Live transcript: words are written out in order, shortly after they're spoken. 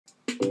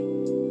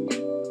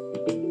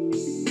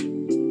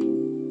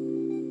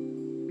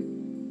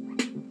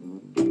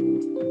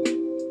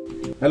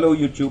Hello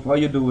YouTube, how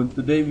you doing?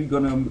 Today we're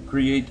gonna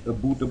create a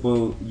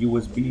bootable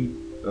USB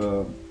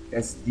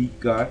SD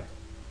card.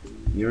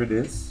 Here it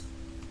is.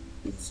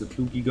 It's a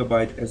 2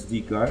 GB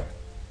SD card,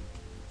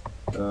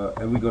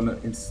 and we're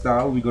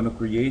gonna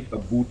create a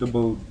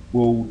bootable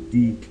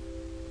Bodhi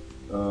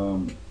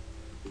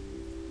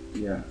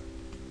yeah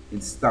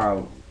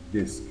install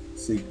disk,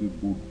 safety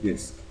boot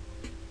disk.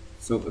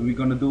 So we're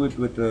gonna do it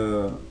with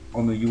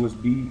on a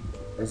USB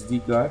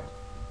SD card.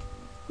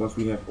 Because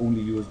we have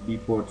only USB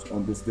ports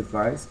on this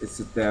device.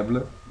 It's a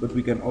tablet, but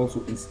we can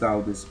also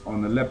install this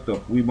on a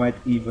laptop. We might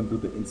even do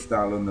the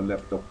install on the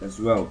laptop as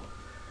well.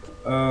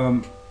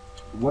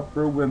 What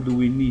program do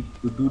we need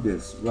to do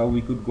this? Well,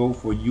 we could go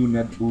for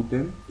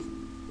UNETBOOTIN.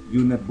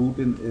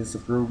 UNETBOOTIN is a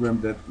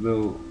program that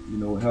will,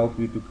 help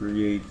you to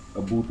create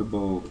a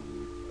bootable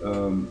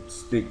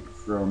stick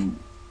from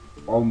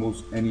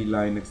almost any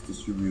Linux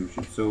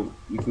distribution. So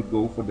we could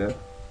go for that.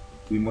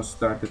 We must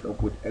start it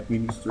up with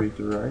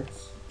administrator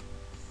rights.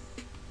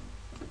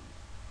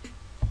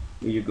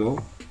 Here you go,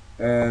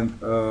 and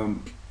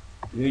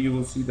here you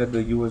will see that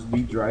the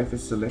USB drive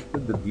is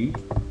selected, the D.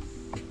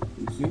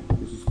 You see,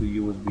 this is the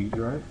USB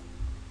drive.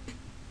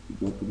 You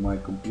go to my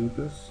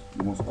computers,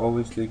 you must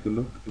always take a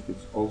look if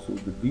it's also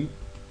the D.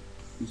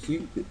 You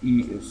see, the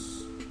E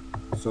is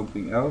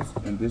something else,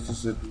 and this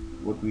is it,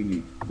 what we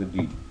need, the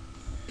D.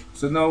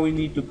 So now we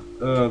need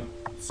to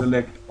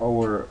select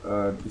our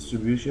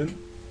distribution.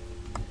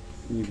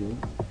 Here you go,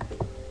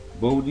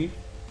 Bodhi.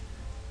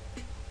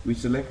 We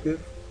select it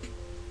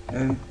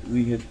and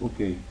we hit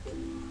OK,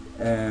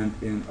 and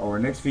in our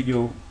next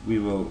video we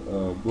will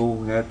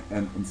go ahead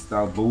and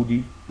install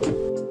Bodhi.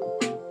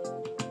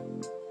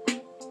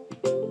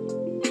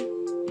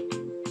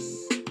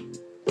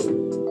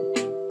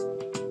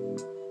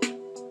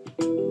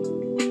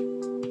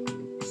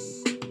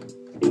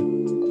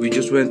 We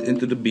just went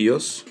into the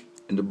BIOS,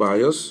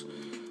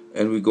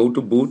 and we go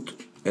to boot,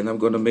 and I'm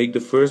gonna make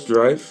the first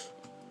drive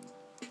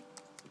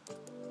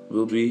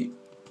will be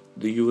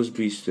the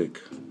USB stick.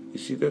 You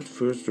see that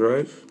first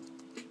drive?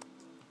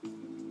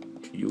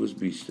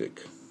 USB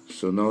stick.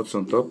 So now it's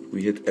on top.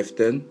 We hit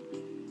F10.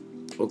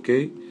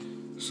 Okay.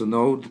 So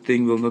now the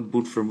thing will not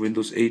boot from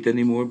Windows 8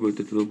 anymore, but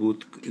it will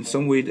boot. In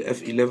some way the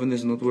F11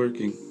 is not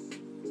working.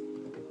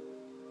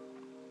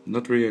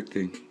 Not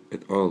reacting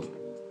at all.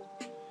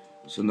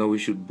 So now we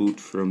should boot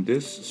from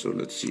this. So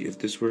let's see if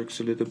this works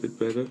a little bit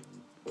better.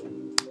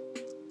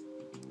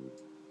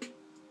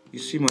 You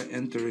see my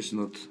enter is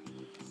not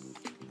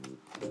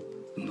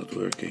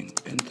working.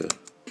 Enter.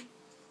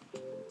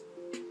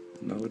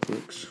 Now it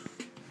works.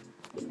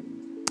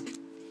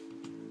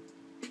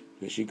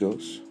 There she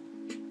goes.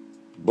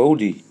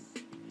 Bodhi.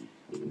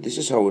 This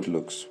is how it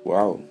looks.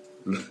 Wow.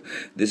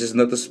 This is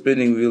not a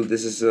spinning wheel.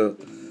 This is a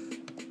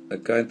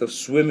kind of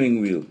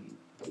swimming wheel.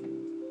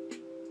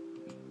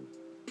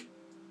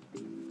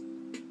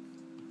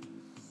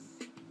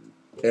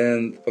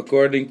 And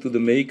according to the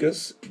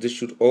makers, this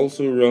should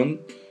also run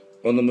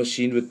on a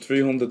machine with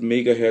 300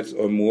 megahertz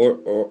or more,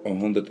 or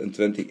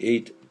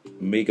 128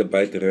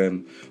 megabyte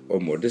RAM or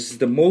more. This is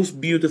the most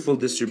beautiful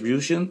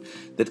distribution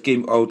that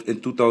came out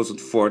in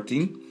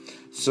 2014.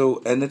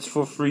 So, and it's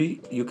for free.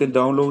 You can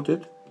download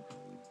it.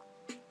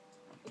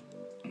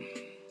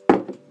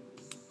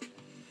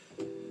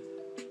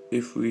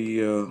 If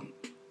we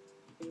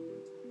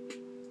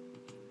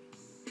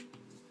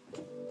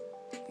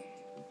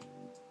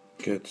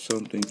get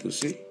something to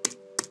see.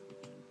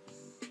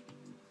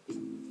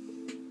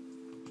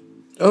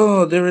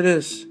 Oh, there it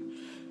is.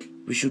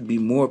 We should be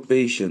more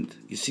patient.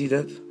 You see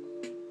that?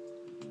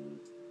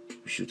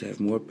 We should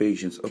have more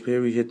patience. Up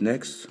here we hit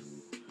next.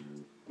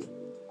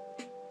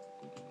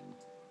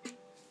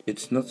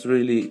 It's not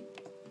really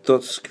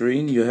touch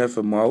screen. You have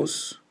a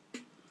mouse.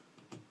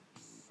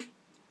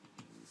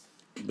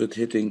 But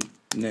hitting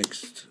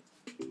next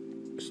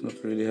is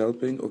not really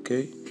helping.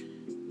 Okay.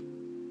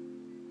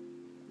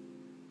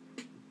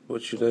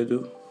 What should I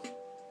do?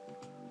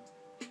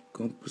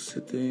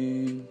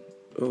 Compositing.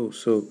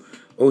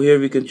 Oh, here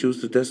we can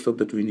choose the desktop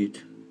that we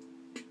need.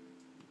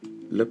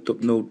 Laptop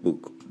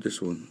notebook,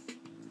 this one.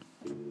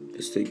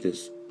 Let's take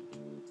this.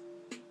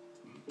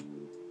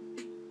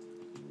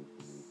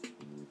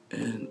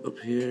 And up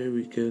here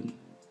we can...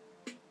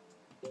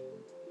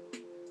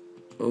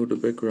 Oh, the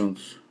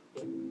backgrounds.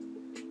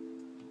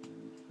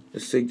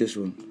 Let's take this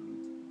one.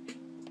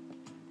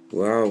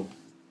 Wow.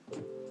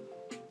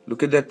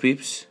 Look at that,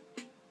 peeps.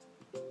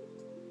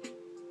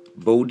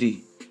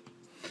 Bodhi.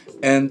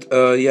 And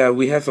yeah,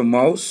 we have a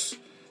mouse,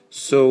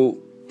 so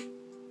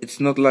it's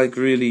not like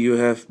really you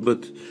have,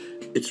 but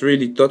it's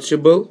really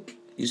touchable.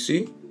 You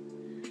see,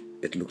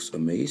 it looks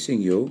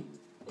amazing, yo.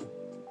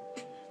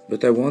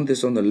 But I want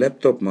this on the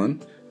laptop,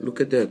 man.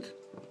 Look at that.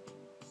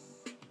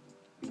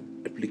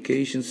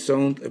 Applications,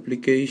 sound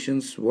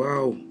applications.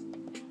 Wow,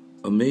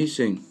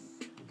 amazing.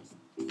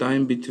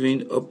 Time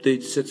between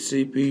updates, set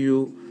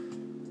CPU.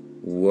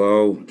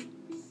 Wow.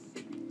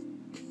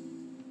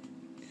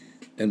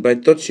 And by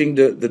touching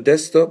the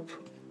desktop,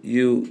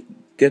 you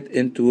get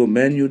into a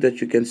menu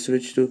that you can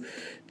switch to.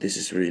 This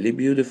is really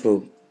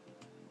beautiful.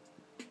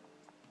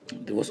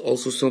 There was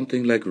also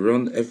something like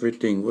run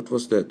everything. What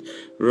was that?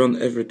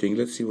 Run everything.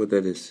 Let's see what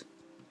that is.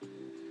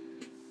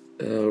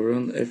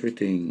 Run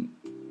everything.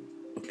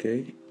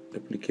 Okay,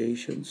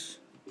 applications,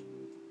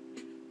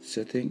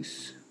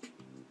 settings.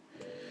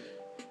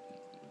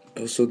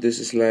 Also, this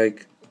is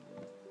like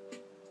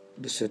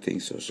the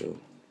settings also.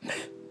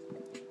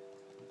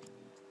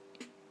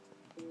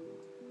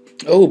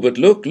 Oh, but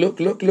look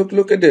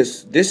at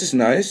this. This is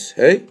nice.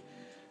 Hey,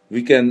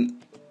 we can.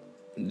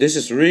 This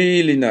is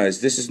really nice.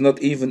 This is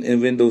not even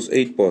in Windows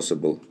 8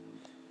 possible,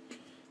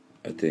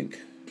 I think.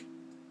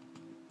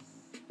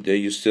 There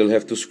you still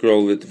have to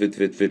scroll with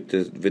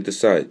the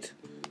site.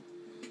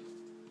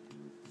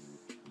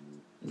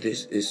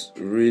 This is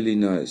really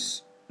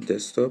nice.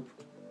 Desktop,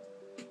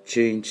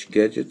 change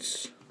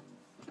gadgets,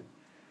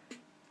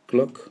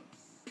 clock,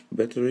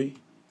 battery.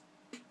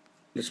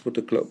 Let's put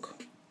the clock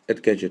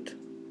at gadget.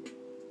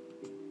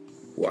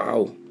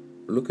 Wow,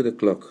 look at the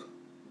clock.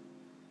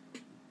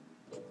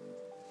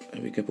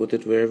 And we can put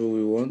it wherever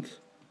we want.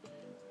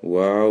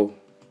 Wow.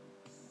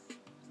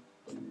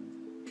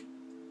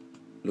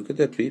 Look at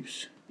that,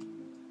 peeps.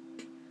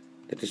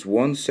 That is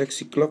one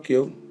sexy clock,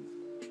 yo.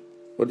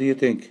 What do you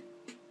think?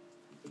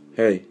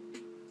 Hey,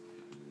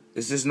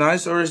 is this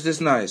nice or is this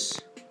nice?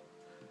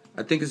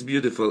 I think it's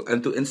beautiful.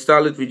 And to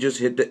install it, we just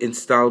hit the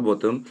install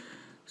button.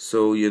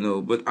 So, you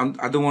know, but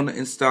I don't want to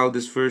install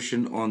this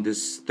version on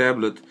this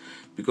tablet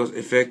because,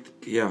 in fact,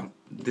 yeah,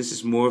 this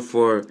is more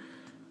for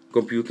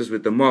computers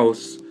with a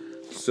mouse.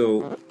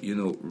 So, you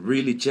know,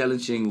 really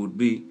challenging would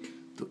be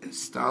to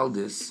install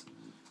this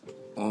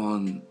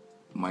on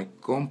my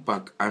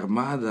compact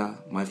Armada,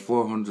 my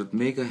 400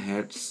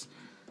 megahertz.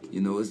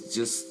 You know, it's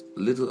just a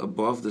little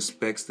above the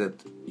specs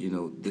that, you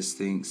know, this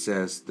thing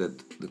says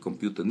that the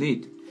computer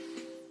need.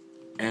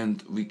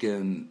 And we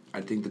can,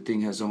 I think the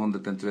thing has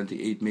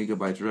 128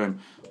 megabyte RAM.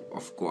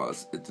 Of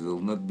course, it will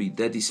not be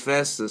daddy's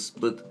fastest,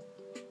 but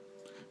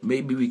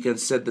maybe we can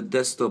set the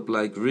desktop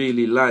like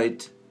really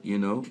light, you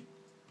know,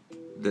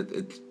 that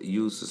it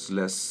uses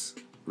less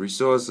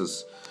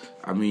resources.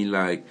 I mean,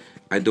 like,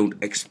 I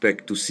don't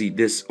expect to see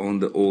this on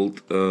the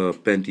old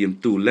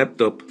Pentium 2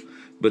 laptop,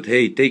 but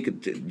hey, take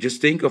it,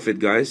 just think of it,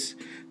 guys.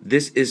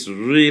 This is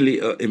really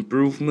an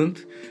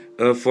improvement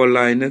for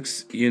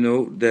Linux, you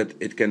know, that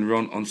it can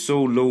run on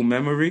so low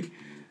memory,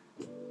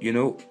 you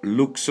know,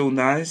 looks so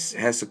nice,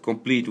 has a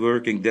complete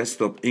working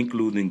desktop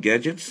including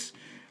gadgets.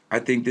 I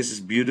think this is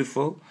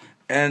beautiful.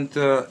 And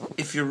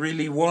if you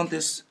really want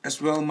this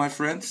as well, my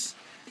friends,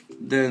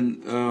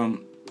 then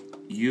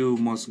you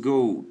must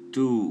go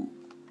to,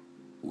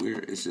 where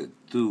is it,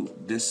 to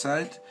this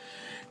site.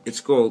 It's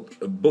called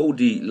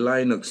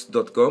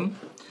bodhilinux.com,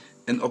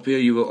 and up here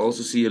you will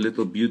also see a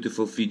little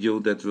beautiful video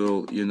that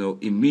will, you know,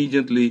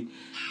 immediately,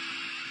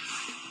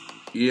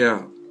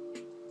 yeah,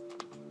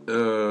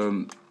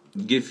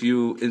 give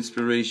you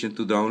inspiration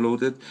to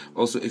download it.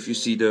 Also, if you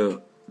see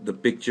the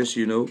pictures,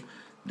 you know,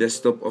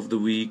 desktop of the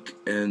week,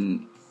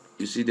 and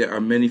you see there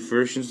are many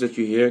versions that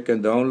you here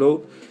can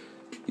download,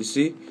 you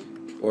see,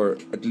 or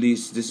at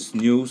least this is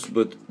news,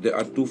 but there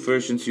are two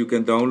versions you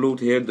can download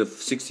here, the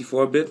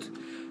 64-bit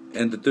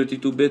and the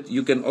 32-bit.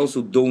 You can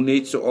also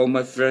donate, so all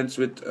my friends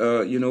with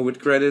you know, with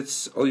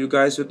credits, all you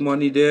guys with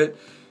money there,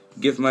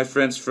 give my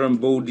friends from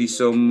Bodhi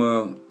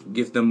some,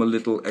 give them a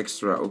little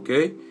extra,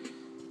 okay?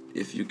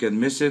 If you can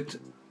miss it,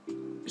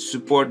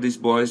 support these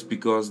boys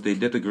because they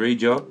did a great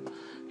job.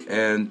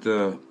 And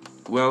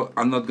well,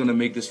 I'm not gonna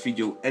make this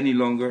video any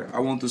longer. I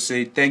want to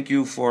say thank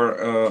you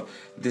for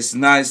this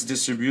nice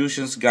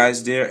distributions,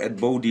 guys, there at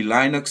Bodhi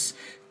Linux.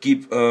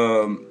 Keep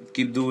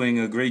doing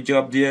a great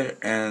job there,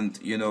 and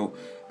you know,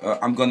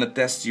 I'm gonna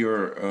test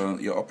your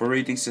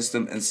operating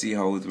system and see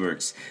how it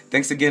works.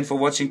 Thanks again for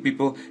watching,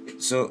 people.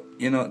 So,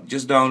 you know,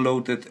 just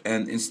download it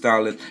and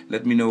install it.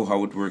 Let me know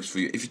how it works for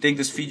you. If you think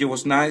this video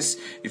was nice,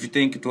 if you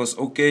think it was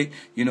okay,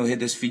 you know, hit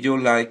this video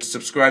like,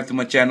 subscribe to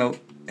my channel,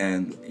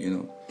 and you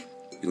know,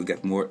 you'll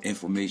get more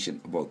information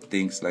about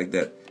things like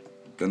that.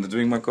 Gonna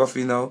drink my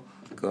coffee now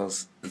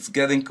because it's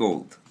getting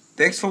cold.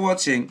 Thanks for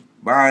watching.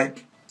 Bye.